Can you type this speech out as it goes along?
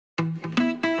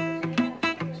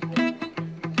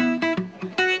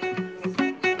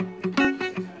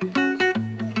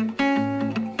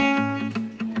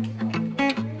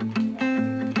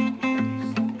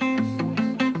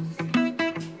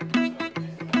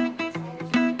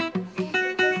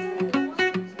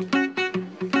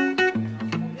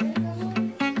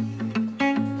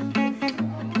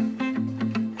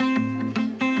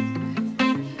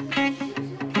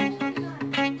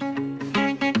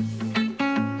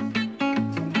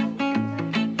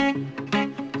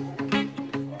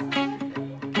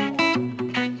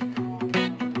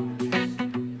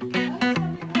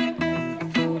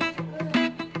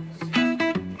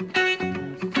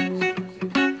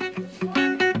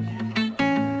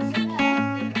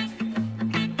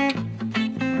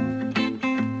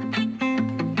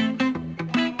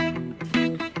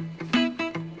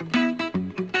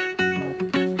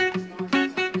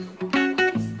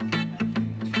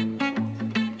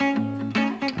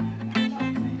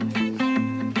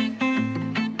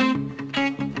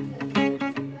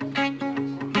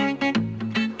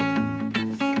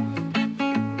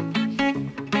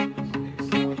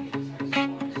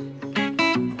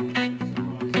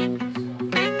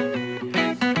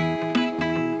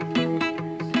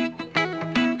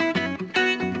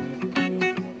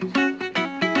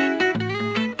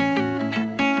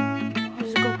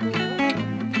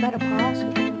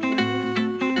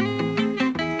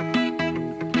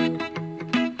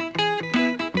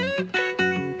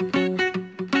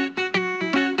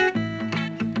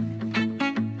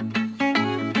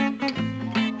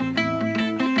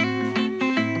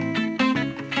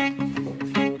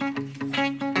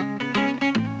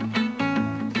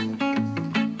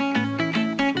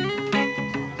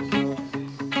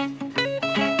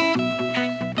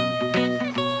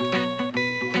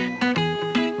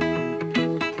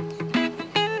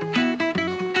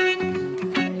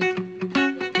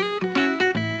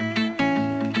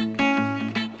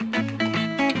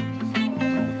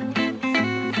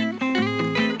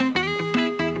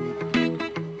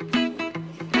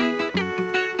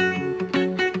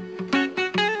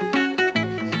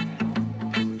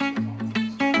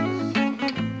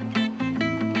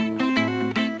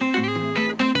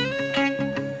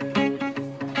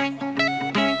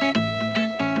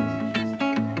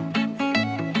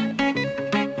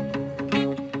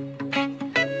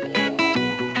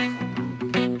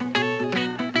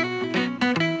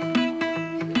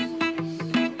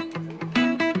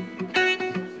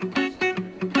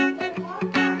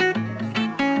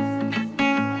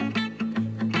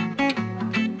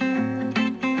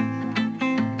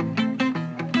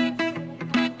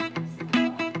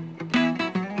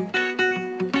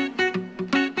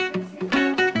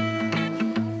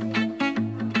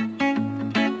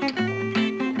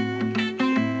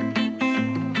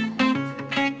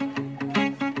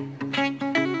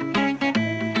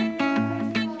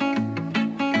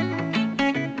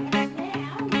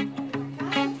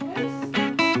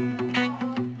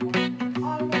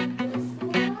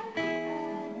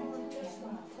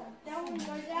one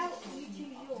goes out, you choose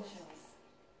yours.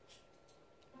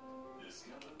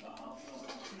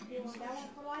 You want that one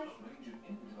for life?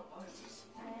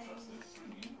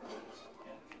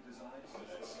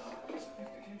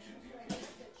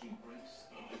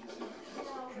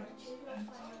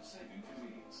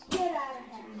 Get out of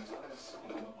here.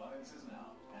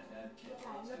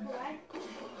 Look away.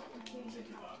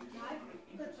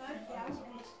 Put both down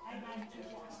and then two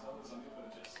down.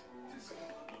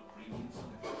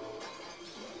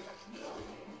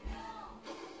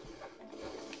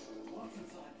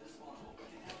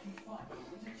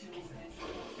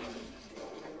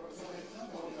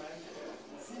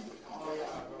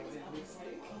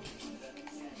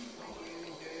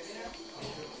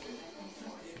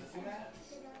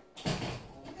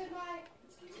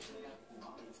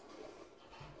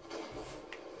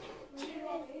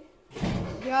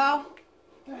 Yeah.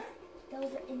 That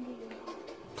was an Indian.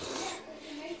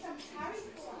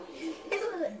 It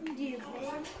was an Indian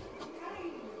man.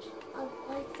 I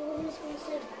thought he was going to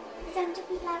say, some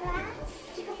chicken fried rice?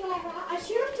 Chicken fried rice. I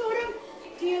should have told him,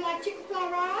 do you like chicken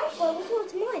fried rice? Well, which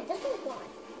one's mine? This one's mine.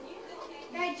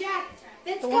 Okay, Jack,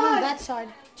 let's The go. one on that side.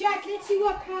 Jack, let's see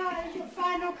what car is your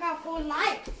final car for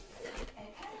life.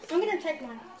 I'm going to take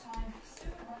mine.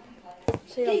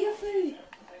 See Get ya. your food.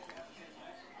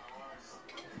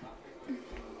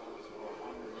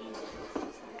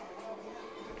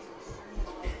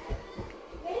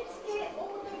 Let's get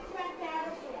all the crap out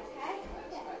of here, okay?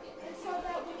 And so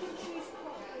that we can choose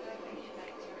properly.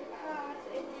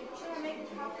 Should I make a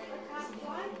car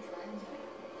one?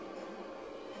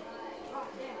 Oh,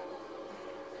 yeah.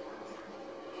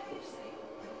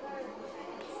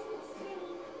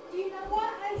 Do you know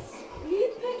what? You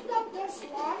picked up this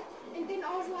one, and then I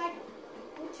was like,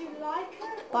 would you like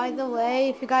it? By the way,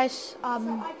 if you guys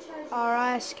are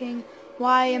asking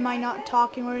why am I not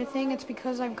talking or anything, it's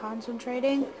because I'm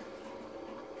concentrating.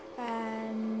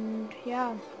 And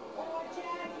yeah. Oh,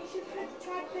 Jack, you should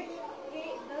try to pick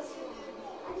this one.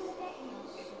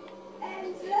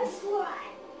 And this one.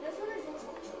 This one is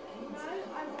no,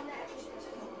 I want to actually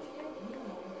pick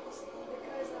this one.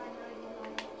 Because I know you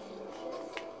like it.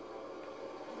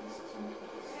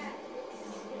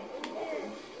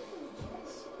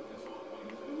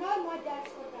 No, my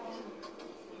dad's got that one.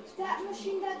 That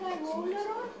machine that they roll it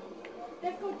on,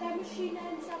 they've got that machine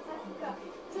in South Africa.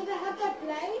 So they have that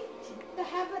blade, they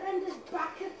have it in this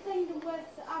bucket thing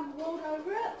with rolled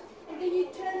over it, and then you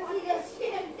turn like this,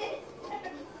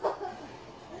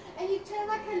 and you turn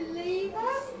like a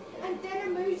lever, and then it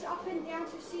moves up and down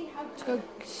to see how. Let's go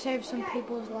save some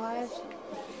people's lives.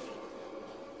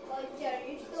 Oh,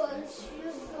 Jerry, you saw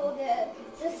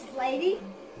this lady,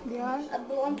 Yeah. a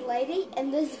blonde lady,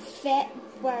 and this fat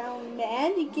brown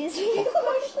man. He gives me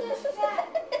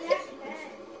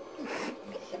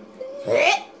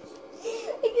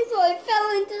because I fell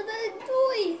into the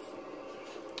toys.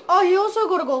 Oh, he also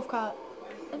got a golf cart.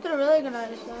 I did really good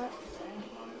notice that.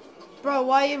 Bro,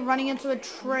 why are you running into a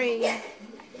tree?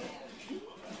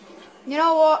 You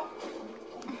know what?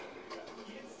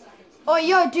 Oh,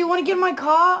 yo, do you want to get in my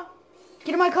car?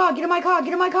 Get in my car, get in my car,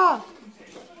 get in my car.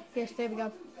 Yes, there we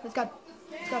go. Let's go.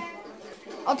 Let's go.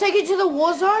 I'll take you to the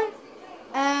war zone,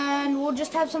 and we'll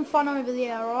just have some fun over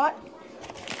there, alright?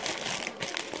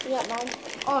 Yeah, Mom.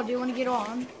 Oh, do you want to get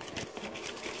on?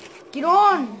 Get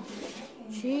on!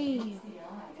 Gee.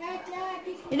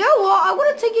 You know what? I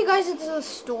want to take you guys into the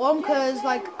storm because,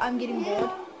 like, I'm getting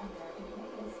bored.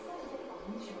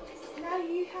 Now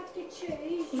you have to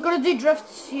choose. I'm gonna do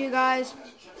drifts, you guys.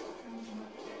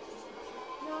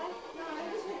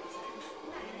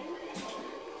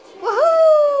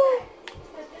 Woohoo!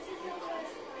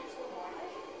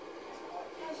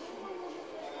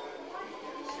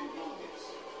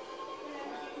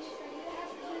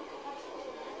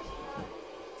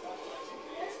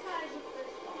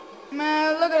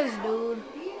 Man, look at this dude.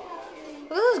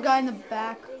 Look at this guy in the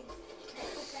back.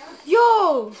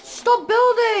 Yo, stop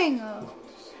building!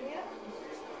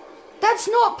 That's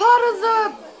not part of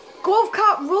the golf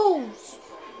cart rules.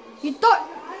 You thought...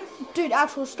 Dude,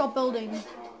 actual stop building.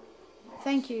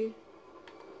 Thank you.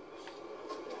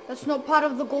 That's not part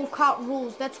of the golf cart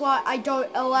rules. That's why I don't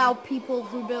allow people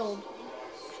who build.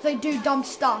 They do dumb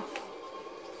stuff.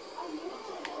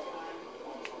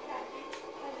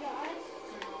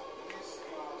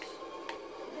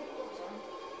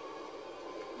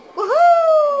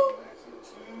 Woohoo!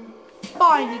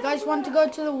 Fine, you guys want to go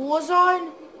to the war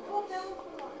zone?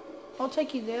 I'll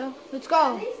take you there. Let's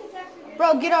go.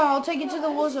 Bro, get on. I'll take you to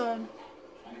the war zone.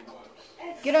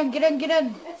 Get in, get in, get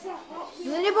in.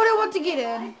 Does anybody want to get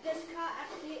in?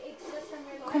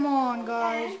 Come on,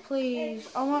 guys, please.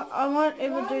 I want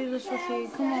Eva to do this with you.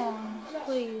 Come on,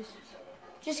 please.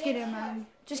 Just get him, man.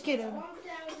 Just get him.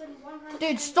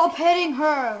 Dude, stop hitting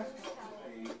her.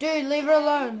 Dude, leave her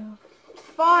alone.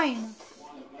 Fine.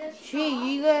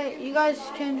 Gee, you guys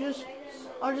can just...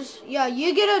 Yeah,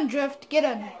 you get in, Drift. Get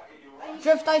in.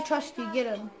 Drift, I trust you. Get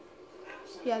in.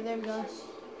 Yeah, there we go.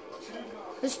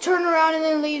 Let's turn around and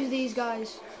then leave these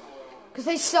guys. Because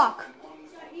they suck.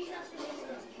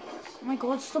 Oh my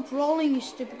god, stop rolling, you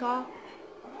stupid car.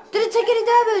 Did it take any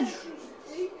damage?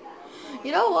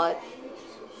 You know what?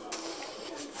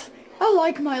 I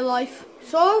like my life.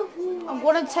 So, I'm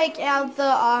going to take out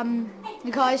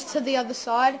the guys to the other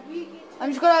side.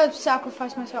 I'm just going to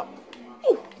sacrifice myself.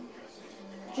 Ooh.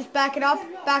 Just back it up,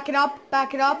 back it up,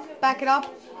 back it up, back it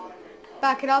up.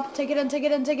 Back it up, take it in, take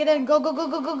it in, take it in. Go, go, go,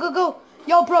 go, go, go, go.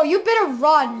 Yo, bro, you better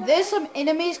run. There's some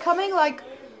enemies coming, like,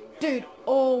 dude.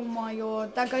 Oh my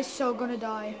god, that guy's so gonna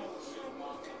die.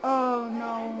 Oh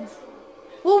no.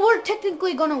 Well, we're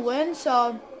technically gonna win,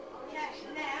 so.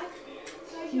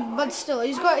 But still,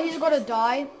 he's gotta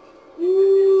die.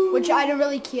 Which I don't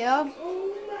really care.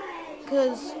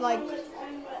 Because, like,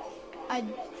 I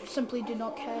simply do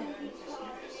not care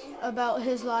about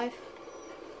his life.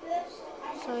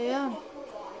 So, yeah.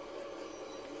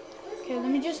 Okay,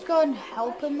 let me just go and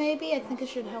help him, maybe. I think I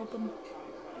should help him.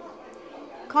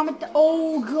 Comment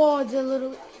oh god, the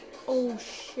little... Oh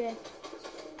shit.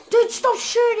 Dude, stop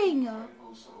shooting!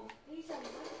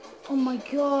 Oh my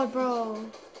god, bro.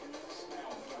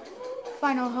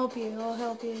 Fine, I'll help you. I'll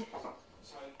help you.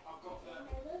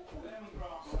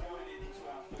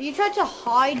 You tried to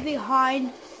hide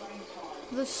behind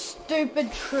the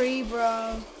stupid tree,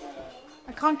 bro.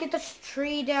 I can't get this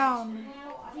tree down.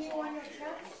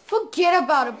 Forget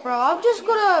about it, bro. I'm just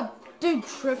gonna do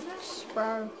drifts,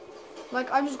 bro. Like,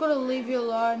 I'm just gonna leave you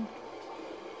alone.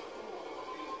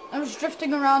 I'm just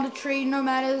drifting around a tree, no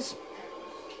matters.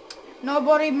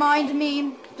 Nobody mind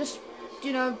me. Just,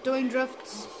 you know, doing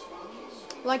drifts.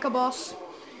 Like a boss.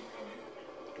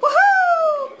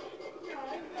 Woohoo!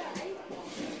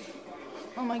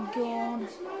 Oh my god.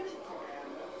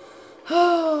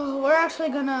 Oh, we're actually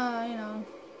gonna, you know.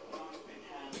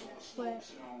 Wait.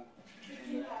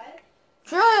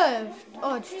 Drift!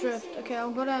 Oh, it's Drift. Okay,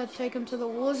 I'm gonna take him to the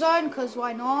war zone, because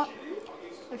why not?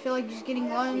 I feel like he's getting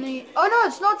lonely. Oh no,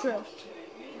 it's not Drift.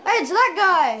 Hey, it's that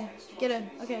guy! Get in.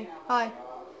 Okay, hi.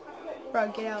 Bro,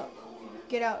 get out.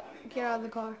 Get out. Get out of the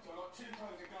car.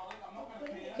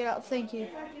 Get out. Thank you.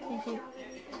 Thank you.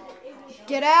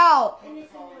 Get out!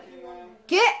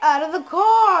 Get out of the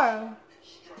car!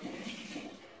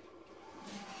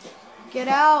 Get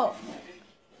out.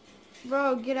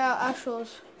 Bro, get out.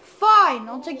 Actuals. Fine,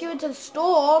 I'll take you into the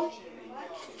storm.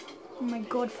 Oh my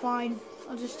god, fine.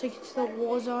 I'll just take you to the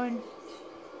war zone.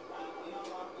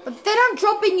 But then I'm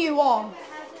dropping you off.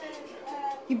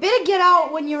 You better get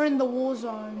out when you're in the war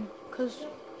zone. Because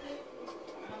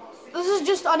this is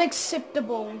just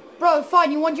unacceptable. Bro,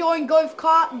 fine, you want your own golf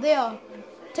cart? There.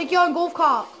 Take your own golf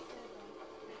cart.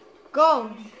 Go.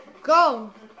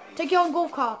 Go. Take your own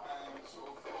golf cart.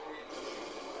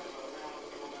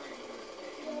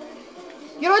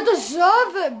 You don't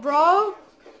deserve it, bro.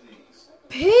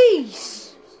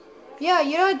 Peace. Yeah,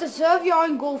 you don't deserve your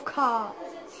own golf cart.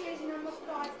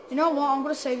 You know what? I'm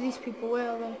going to save these people.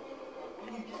 Where are they?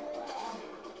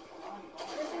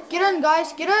 Get in,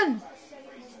 guys. Get in.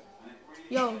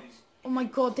 Yo. Oh my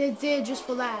god, they're there just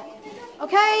for that.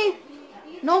 Okay.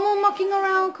 No more mucking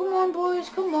around. Come on, boys.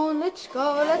 Come on. Let's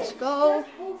go. Let's go.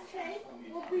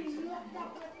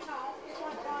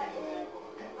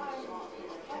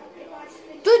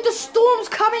 Dude, the storm's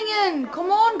coming in.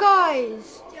 Come on,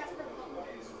 guys.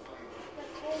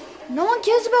 No one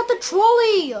cares about the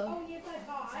trolley.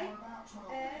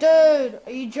 Dude,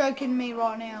 are you joking me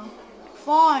right now?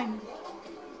 Fine.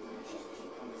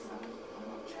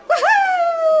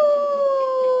 Woohoo!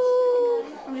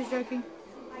 I'm just joking.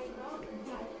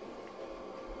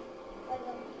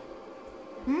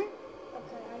 Hmm?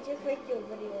 Okay, I just read your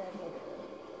video.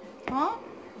 Huh?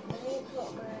 Let me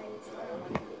put my...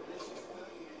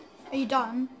 Are you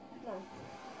done? No.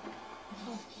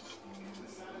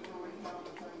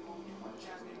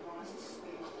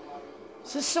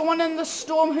 Is there someone in the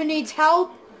storm who needs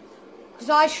help? Because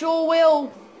I sure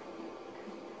will.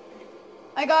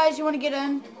 Hey guys, you want to get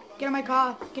in? Get in my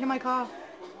car. Get in my car.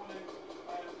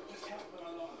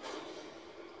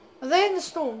 Are they in the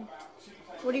storm?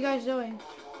 What are you guys doing?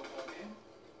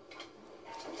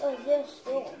 Oh, there's a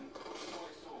storm.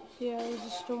 Yeah, there's a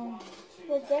storm.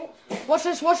 What's that? Watch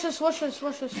this, watch this, watch this,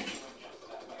 watch this.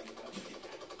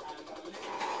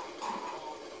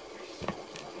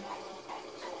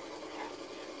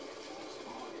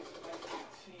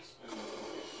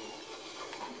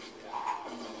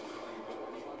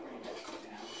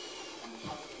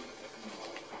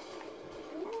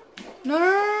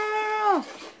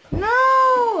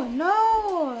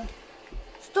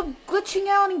 Stop glitching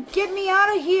out and get me out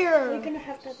of We're here. gonna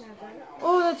have that now, right?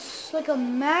 Oh, that's like a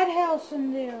madhouse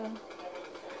in there.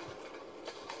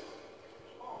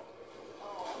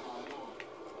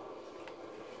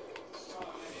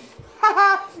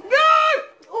 Haha! No!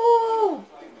 Oh!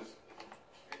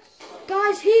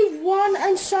 Guys, he won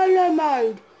in solo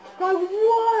mode. Like,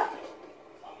 what?